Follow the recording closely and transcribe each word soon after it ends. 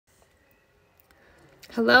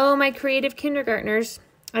Hello, my creative kindergartners.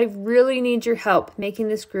 I really need your help making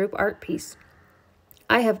this group art piece.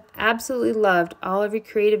 I have absolutely loved all of your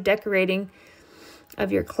creative decorating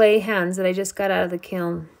of your clay hands that I just got out of the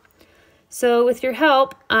kiln. So with your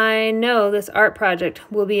help, I know this art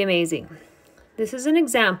project will be amazing. This is an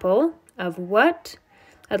example of what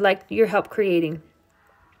I'd like your help creating.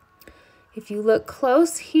 If you look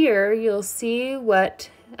close here, you'll see what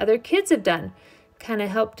other kids have done. Kind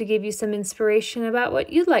of help to give you some inspiration about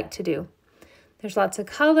what you'd like to do. There's lots of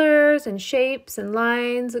colors and shapes and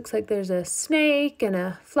lines. Looks like there's a snake and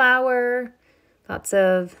a flower. Lots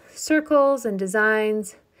of circles and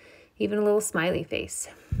designs, even a little smiley face.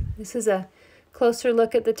 This is a closer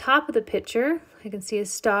look at the top of the picture. I can see a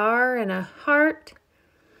star and a heart.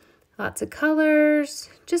 Lots of colors,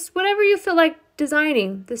 just whatever you feel like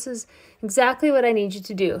designing. This is exactly what I need you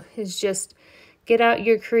to do, is just get out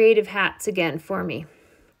your creative hats again for me.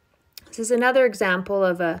 This is another example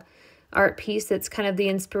of a art piece that's kind of the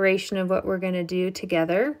inspiration of what we're going to do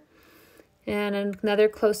together. And another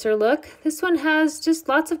closer look. This one has just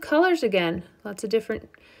lots of colors again, lots of different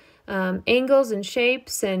angles and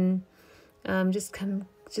shapes, and just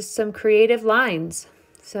some creative lines.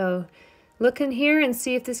 So look in here and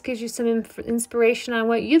see if this gives you some inspiration on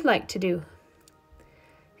what you'd like to do.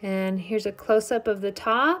 And here's a close-up of the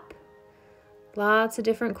top. Lots of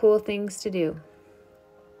different cool things to do.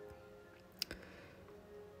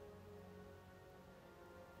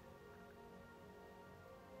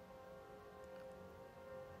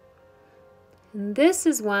 And this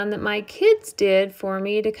is one that my kids did for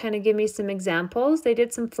me to kind of give me some examples. They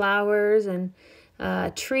did some flowers and a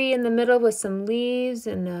tree in the middle with some leaves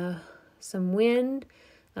and some wind.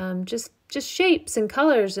 Just shapes and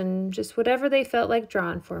colors and just whatever they felt like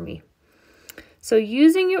drawing for me. So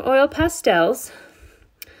using your oil pastels,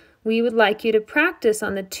 we would like you to practice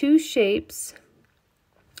on the two shapes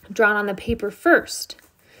drawn on the paper first,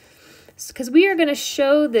 because we are going to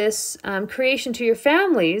show this creation to your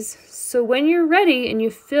families. So when you're ready and you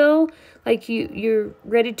feel like you're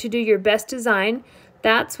ready to do your best design,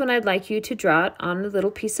 that's when I'd like you to draw it on a little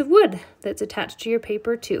piece of wood that's attached to your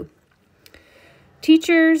paper too.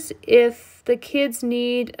 Teachers, if the kids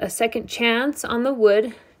need a second chance on the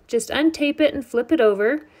wood, just untape it and flip it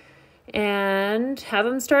over and have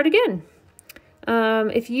them start again.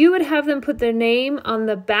 If you would have them put their name on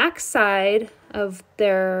the back side of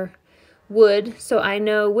their wood, so I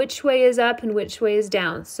know which way is up and which way is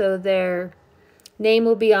down. So their name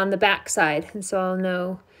will be on the back side, and so I'll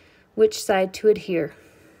know which side to adhere.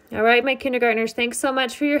 All right, my kindergartners, thanks so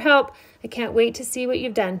much for your help. I can't wait to see what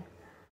you've done.